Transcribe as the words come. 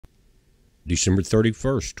December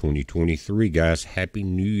 31st, 2023, guys. Happy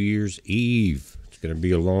New Year's Eve. It's going to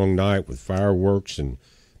be a long night with fireworks and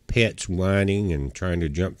pets whining and trying to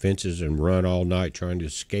jump fences and run all night trying to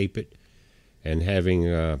escape it and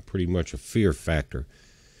having pretty much a fear factor.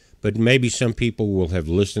 But maybe some people will have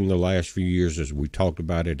listened the last few years as we talked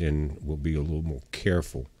about it and will be a little more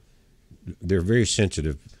careful. They're very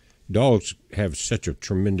sensitive. Dogs have such a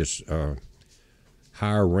tremendous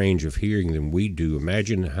higher range of hearing than we do.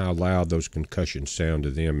 Imagine how loud those concussions sound to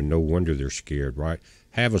them, and no wonder they're scared, right?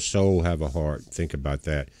 Have a soul, have a heart. Think about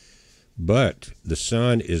that. But the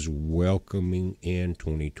sun is welcoming in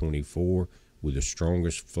 2024 with the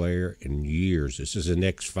strongest flare in years. This is an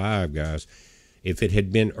X.5, guys. If it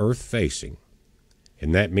had been Earth-facing,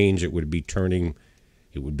 and that means it would be coming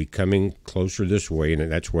closer this way,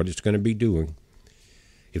 and that's what it's going to be doing.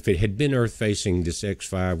 If it had been Earth-facing, this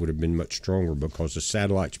X.5 would have been much stronger because the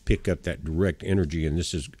satellites pick up that direct energy, and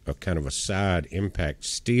this is a kind of a side impact.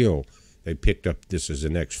 Still, they picked up this as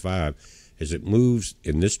an X.5. As it moves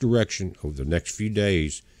in this direction over the next few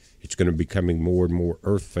days, it's going to be becoming more and more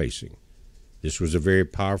Earth-facing. This was a very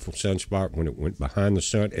powerful sunspot when it went behind the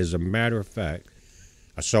sun. As a matter of fact,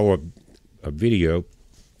 I saw a video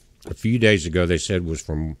a few days ago they said was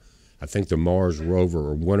from, I think, the Mars rover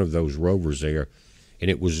or one of those rovers there. And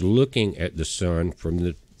it was looking at the sun from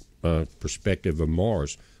the perspective of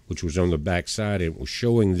Mars, which was on the backside. It was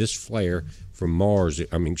showing this flare from Mars, this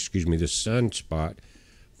sunspot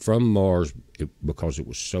from Mars because it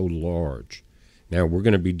was so large. Now, we're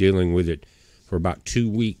going to be dealing with it for about 2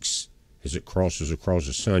 weeks as it crosses across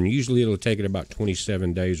the sun. Usually it'll take it about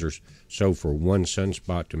 27 days or so for one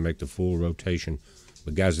sunspot to make the full rotation.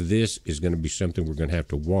 But, guys, this is going to be something we're going to have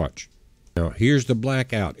to watch. Now, here's the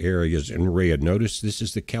blackout areas in red. Notice this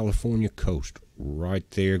is the California coast right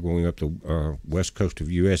there going up the west coast of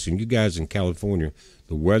U.S. And you guys in California,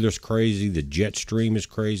 the weather's crazy, the jet stream is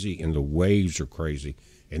crazy, and the waves are crazy.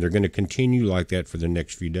 And they're going to continue like that for the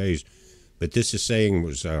next few days. But this is saying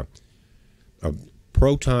was a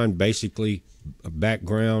proton, basically a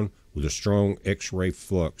background with a strong X-ray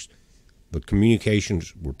flux. But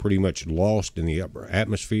communications were pretty much lost in the upper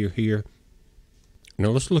atmosphere here. Now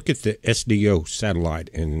let's look at the SDO satellite,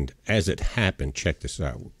 and as it happened, check this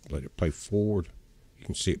out. Let it play forward. You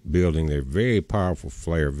can see it building there. Very powerful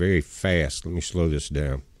flare, very fast. Let me slow this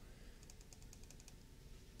down.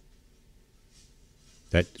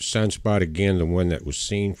 That sunspot, again, the one that was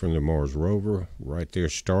seen from the Mars rover, right there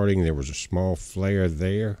starting. There was a small flare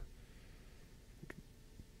there.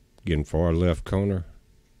 Again, far left corner.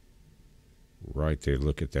 Right there,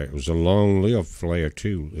 look at that. It was a long-lived flare,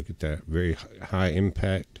 too. Look at that. Very high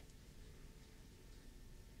impact.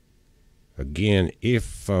 Again,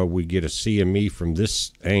 if we get a CME from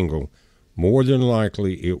this angle, more than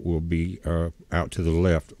likely it will be out to the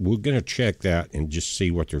left. We're going to check that and just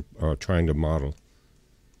see what they're trying to model.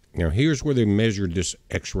 Now, here's where they measured this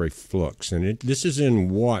X-ray flux. And this is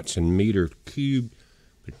in watts and meter cubed.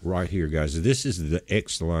 Right here, guys, this is the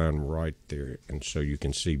X line right there, and so you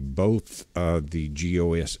can see both the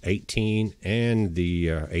GOS 18 and the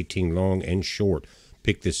 18 long and short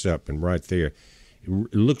pick this up, and right there,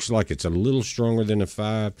 it looks like it's a little stronger than a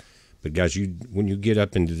 5, but guys, when you get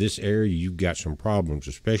up into this area, you've got some problems,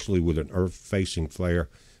 especially with an Earth-facing flare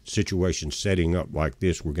situation setting up like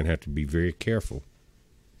this. We're going to have to be very careful.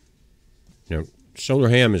 Now,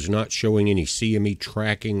 SolarHam is not showing any CME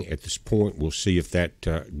tracking at this point. We'll see if that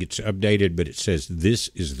gets updated, but it says this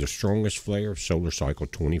is the strongest flare of solar cycle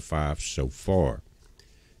 25 so far.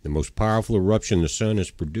 The most powerful eruption the sun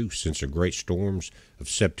has produced since the great storms of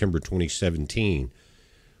September 2017.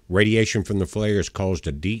 Radiation from the flare has caused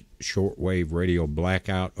a deep shortwave radio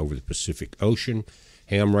blackout over the Pacific Ocean.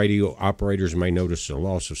 Ham radio operators may notice a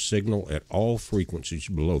loss of signal at all frequencies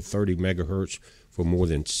below 30 megahertz for more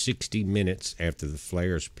than 60 minutes after the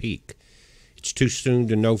flare's peak. It's too soon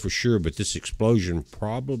to know for sure, but this explosion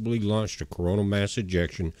probably launched a coronal mass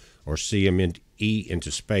ejection, or CME,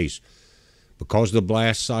 into space. Because the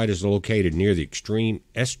blast site is located near the extreme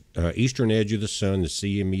eastern edge of the sun, the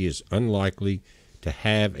CME is unlikely to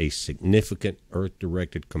have a significant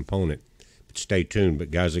Earth-directed component. But stay tuned.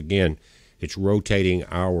 But guys, again, it's rotating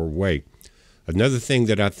our way. Another thing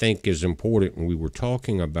that I think is important, and we were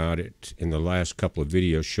talking about it in the last couple of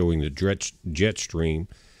videos showing the jet stream,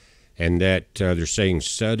 and that they're saying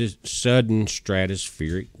sudden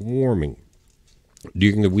stratospheric warming.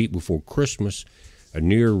 During the week before Christmas, a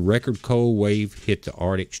near record cold wave hit the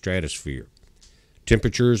Arctic stratosphere.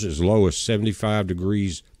 Temperatures as low as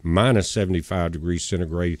minus 75 degrees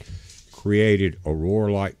centigrade created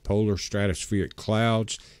aurora-like polar stratospheric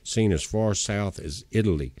clouds seen as far south as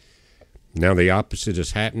Italy. Now the opposite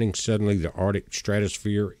is happening. Suddenly the Arctic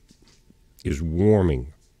stratosphere is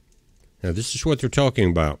warming. Now this is what they're talking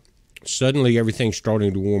about. Suddenly everything's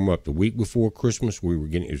starting to warm up. The week before Christmas,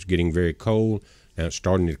 it was getting very cold. Now it's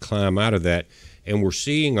starting to climb out of that, and we're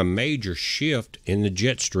seeing a major shift in the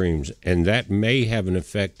jet streams, and that may have an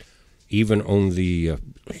effect even on the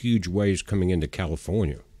huge waves coming into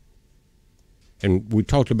California. And we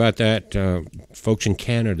talked about that. Folks in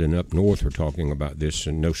Canada and up north are talking about this,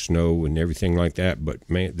 and no snow and everything like that, but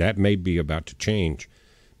that may be about to change.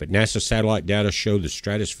 But NASA satellite data show the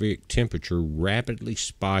stratospheric temperature rapidly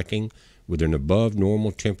spiking with an above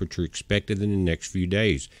normal temperature expected in the next few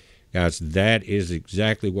days. Guys, that is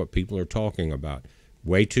exactly what people are talking about.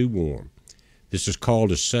 Way too warm. This is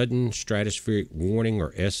called a sudden stratospheric warning,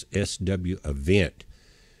 or SSW event.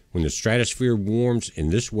 When the stratosphere warms in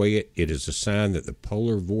this way, it is a sign that the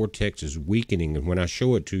polar vortex is weakening. And when I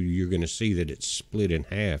show it to you, you're going to see that it's split in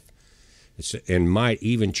half. And might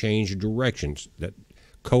even change directions. That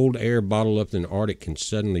cold air bottled up in the Arctic can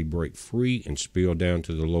suddenly break free and spill down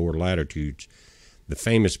to the lower latitudes. The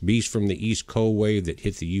famous beast from the east cold wave that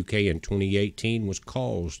hit the UK in 2018 was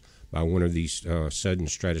caused by one of these sudden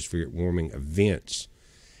stratospheric warming events.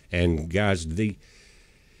 And guys, the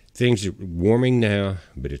things are warming now,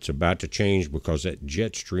 but it's about to change because that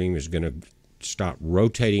jet stream is going to stop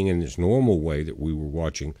rotating in this normal way that we were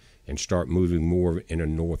watching and start moving more in a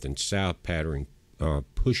north and south pattern,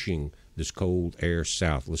 pushing this cold air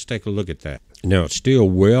south. Let's take a look at that. Now, it's still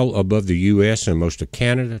well above the U.S. and most of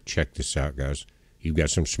Canada. Check this out, guys. You've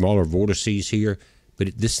got some smaller vortices here,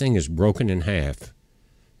 but this thing is broken in half.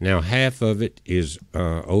 Now, half of it is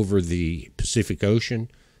over the Pacific Ocean.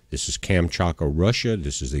 This is Kamchatka, Russia.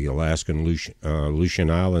 This is the Alaskan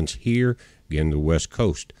Aleutian Islands here, again, the west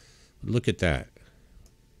coast. Look at that.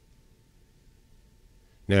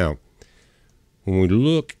 Now, when we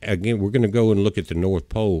look, again, we're going to go and look at the North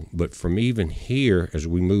Pole, but from even here, as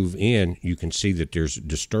we move in, you can see that there's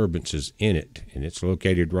disturbances in it, and it's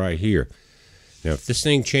located right here. Now, if this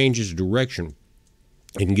thing changes direction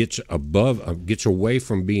and gets away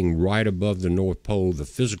from being right above the North Pole, the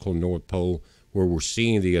physical North Pole, where we're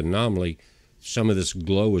seeing the anomaly, some of this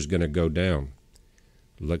glow is going to go down.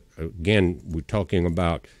 Look, again, we're talking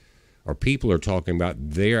about, or people are talking about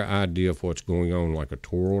their idea of what's going on, like a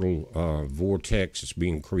toroidal vortex that's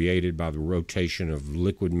being created by the rotation of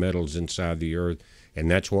liquid metals inside the Earth, and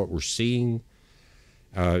that's what we're seeing.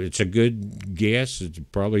 It's a good guess. It's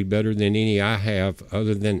probably better than any I have,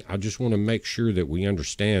 other than I just want to make sure that we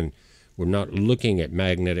understand we're not looking at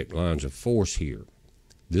magnetic lines of force here.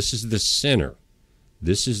 This is the center.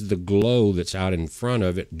 This is the glow that's out in front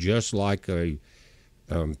of it, just like the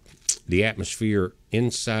atmosphere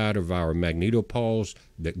inside of our magnetopoles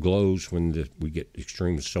that glows when we get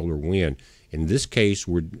extreme solar wind. In this case,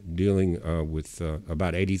 we're dealing with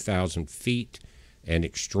about 80,000 feet and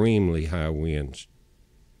extremely high winds.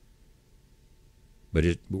 But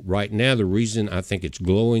right now, the reason I think it's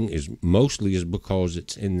glowing is mostly because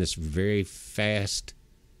it's in this very fast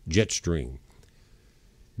jet stream.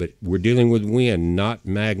 But we're dealing with wind, not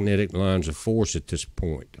magnetic lines of force at this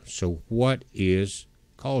point. So what is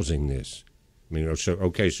causing this? I mean,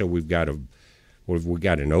 so we've got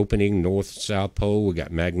an opening north-south pole. We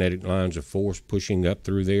got magnetic lines of force pushing up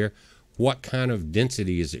through there. What kind of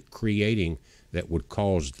density is it creating that would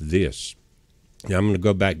cause this? Now I'm going to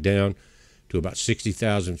go back down to about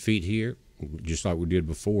 60,000 feet here, just like we did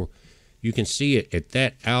before. You can see it at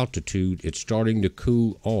that altitude. It's starting to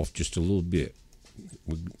cool off just a little bit.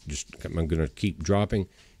 I'm going to keep dropping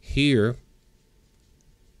here.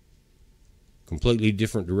 Completely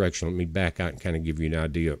different direction. Let me back out and kind of give you an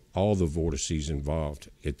idea of all the vortices involved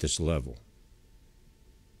at this level.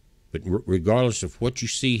 But regardless of what you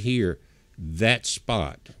see here, that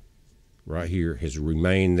spot right here has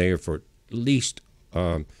remained there for at least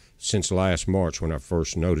since last March when I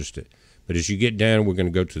first noticed it. But as you get down, we're going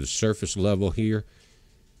to go to the surface level here.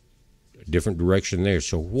 A different direction there.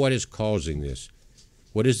 So what is causing this?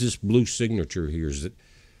 What is this blue signature here?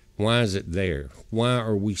 Why is it there? Why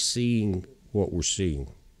are we seeing what we're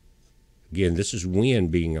seeing? Again, this is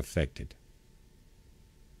wind being affected.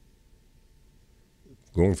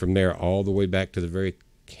 Going from there all the way back to the very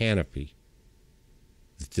canopy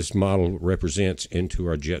that this model represents into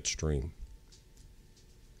our jet stream.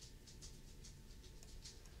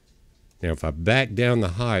 Now, if I back down the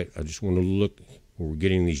height, I just want to look where we're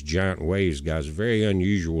getting these giant waves, guys. Very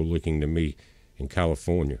unusual looking to me in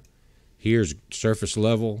California. Here's surface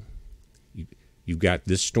level. You've got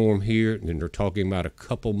this storm here, and then they're talking about a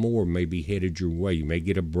couple more may be headed your way. You may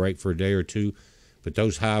get a break for a day or two, but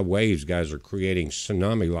those high waves, guys, are creating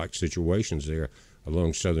tsunami-like situations there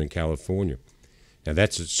along Southern California. Now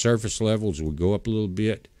that's at surface levels. We go up a little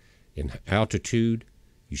bit in altitude.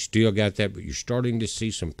 You still got that, but you're starting to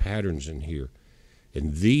see some patterns in here.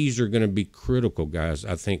 And these are going to be critical, guys,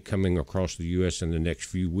 I think, coming across the U.S. in the next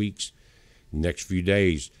few weeks, next few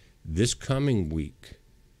days. This coming week,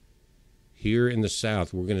 here in the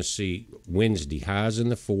south, we're going to see Wednesday highs in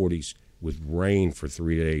the 40s with rain for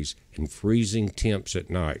 3 days and freezing temps at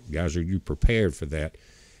night. Guys, are you prepared for that?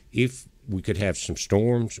 If we could have some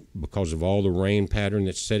storms because of all the rain pattern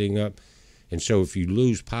that's setting up. And so if you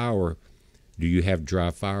lose power, do you have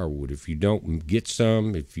dry firewood? If you don't, get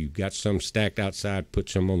some. If you've got some stacked outside, put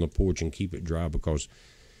some on the porch and keep it dry, because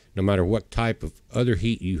no matter what type of other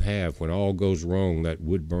heat you have, when all goes wrong, that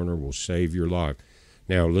wood burner will save your life.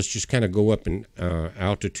 Now, let's just kind of go up in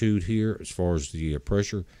altitude here as far as the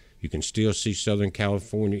pressure. You can still see Southern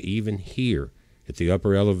California, even here at the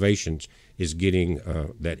upper elevations, is getting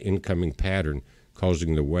that incoming pattern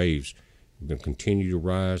causing the waves. We're going to continue to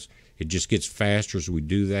rise. It just gets faster as we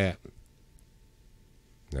do that.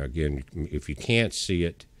 Now, again, if you can't see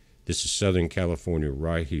it, this is Southern California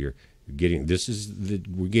right here. We're getting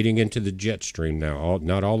into the jet stream now.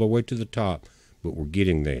 Not all the way to the top, but we're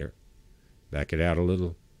getting there. Back it out a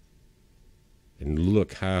little. And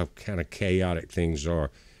look how kind of chaotic things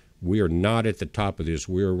are. We are not at the top of this.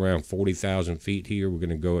 We're around 40,000 feet here. We're going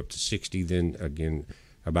to go up to 60, then again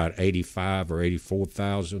about 85 or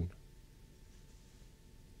 84,000.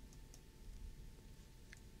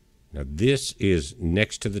 Now this is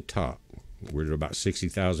next to the top. We're at about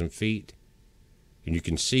 60,000 feet. And you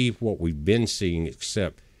can see what we've been seeing,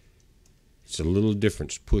 except it's a little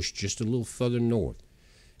different. It's pushed just a little further north.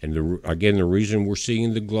 And again, the reason we're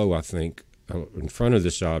seeing the glow, I think, in front of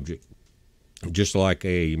this object, just like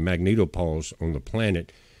a magnetopause on the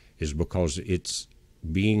planet, is because it's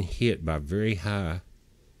being hit by very high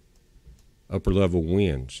upper level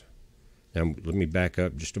winds. Now let me back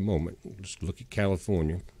up just a moment. Let's look at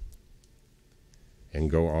California and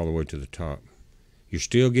go all the way to the top. You're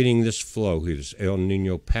still getting this flow here, this El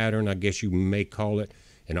Nino pattern, I guess you may call it,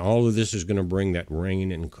 and all of this is going to bring that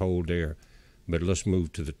rain and cold air. But let's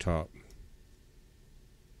move to the top.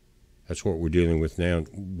 That's what we're dealing with now.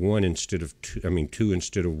 Two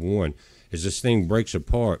instead of one. As this thing breaks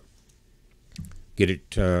apart, get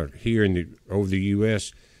it here over the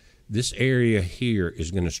U.S., this area here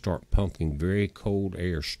is going to start pumping very cold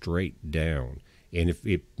air straight down. And if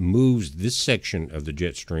it moves this section of the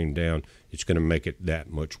jet stream down, it's going to make it that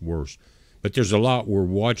much worse. But there's a lot we're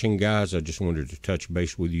watching, guys. I just wanted to touch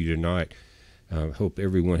base with you tonight. Hope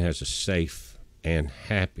everyone has a safe and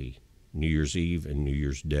happy New Year's Eve and New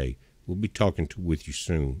Year's Day. We'll be talking with you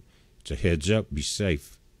soon. It's a heads up. Be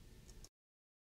safe.